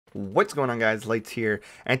What's going on, guys? Lights here,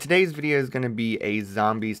 and today's video is going to be a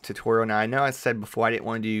zombies tutorial. Now I know I said before I didn't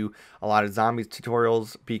want to do a lot of zombies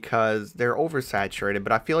tutorials because they're oversaturated,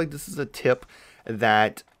 but I feel like this is a tip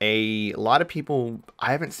that a lot of people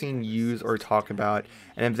I haven't seen use or talk about,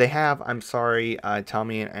 and if they have, I'm sorry. Tell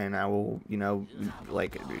me and I will,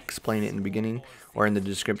 like, explain it in the beginning or in the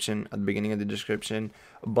description, at the beginning of the description.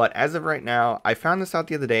 But as of right now, I found this out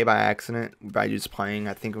the other day by accident by just playing.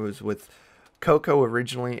 I think it was with Coco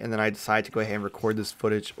originally, and then I decided to go ahead and record this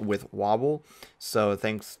footage with Wobble. So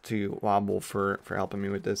thanks to Wobble for helping me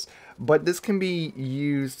with this. But this can be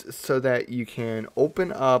used so that you can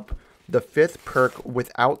open up the 5th perk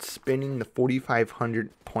without spending the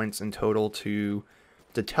 4,500 points in total to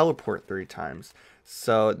teleport 3 times.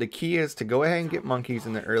 So the key is to go ahead and get monkeys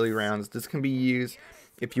in the early rounds. This can be used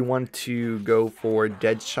if you want to go for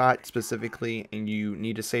dead shot specifically and you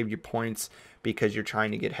need to save your points because you're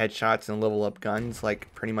trying to get headshots and level up guns,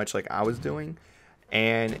 like pretty much like I was doing.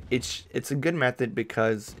 And it's a good method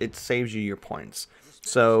because it saves you your points.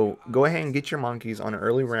 So go ahead and get your monkeys on an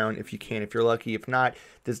early round if you can, if you're lucky. If not,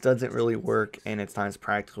 this doesn't really work and it's not as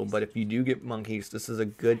practical. But if you do get monkeys, this is a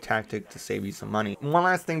good tactic to save you some money. One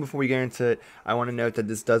last thing before we get into it, I want to note that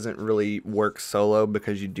this doesn't really work solo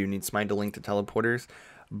because you do need somebody to link to teleporters.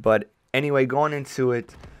 But anyway, going into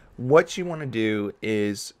it, what you want to do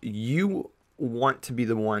is you want to be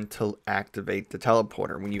the one to activate the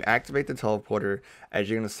teleporter. When you activate the teleporter, as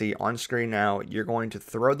you're going to see on screen now, you're going to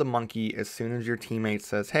throw the monkey as soon as your teammate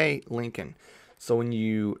says, "Hey, Lincoln." So when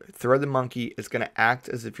you throw the monkey, it's going to act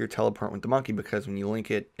as if you're teleporting with the monkey because when you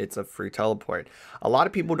link it, it's a free teleport. A lot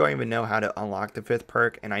of people don't even know how to unlock the 5th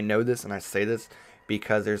perk, and I know this and I say this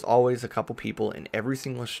because there's always a couple people in every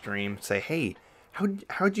single stream say, "Hey,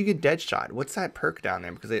 how'd you get Deadshot? What's that perk down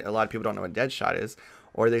there?" Because a lot of people don't know what Deadshot is.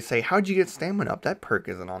 Or they say, "How'd you get stamina up? That perk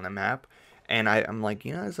isn't on the map." And I'm like,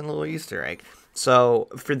 it's a little Easter egg. So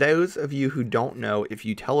for those of you who don't know, if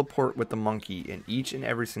you teleport with the monkey in each and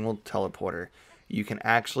every single teleporter, you can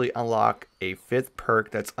actually unlock a 5th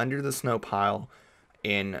perk that's under the snow pile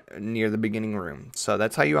in near the beginning room. So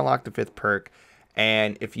that's how you unlock the 5th perk.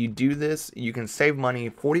 And if you do this, you can save money.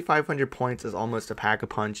 4,500 points is almost a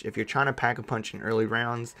pack-a-punch. If you're trying to pack-a-punch in early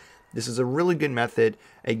rounds, this is a really good method.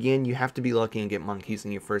 Again, you have to be lucky and get monkeys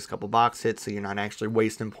in your first couple box hits, so you're not actually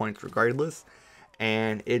wasting points regardless.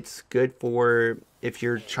 And it's good for if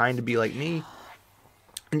you're trying to be like me,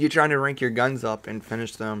 and you're trying to rank your guns up and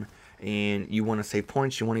finish them, and you want to save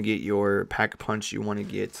points, you want to get your pack-a-punch, you want to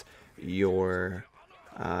get your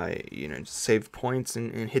save points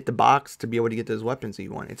and hit the box to be able to get those weapons that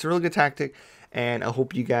you want. It's a really good tactic, and I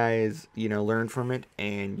hope you guys learn from it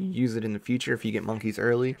and use it in the future. If you get monkeys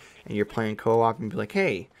early and you're playing co-op and be like,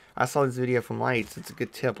 "Hey, I saw this video from Lights, it's a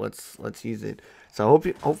good tip, let's use it." So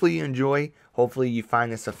hopefully you enjoy, hopefully you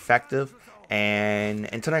find this effective, and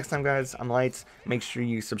until next time, guys, I'm Lights. Make sure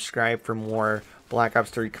you subscribe for more Black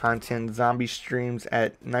Ops 3 content, zombie streams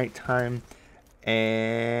at nighttime.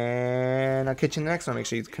 And I'll catch you in the next one. Make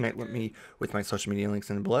sure you connect with me with my social media links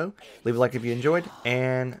in below. Leave a like if you enjoyed,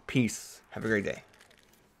 and peace. Have a great day.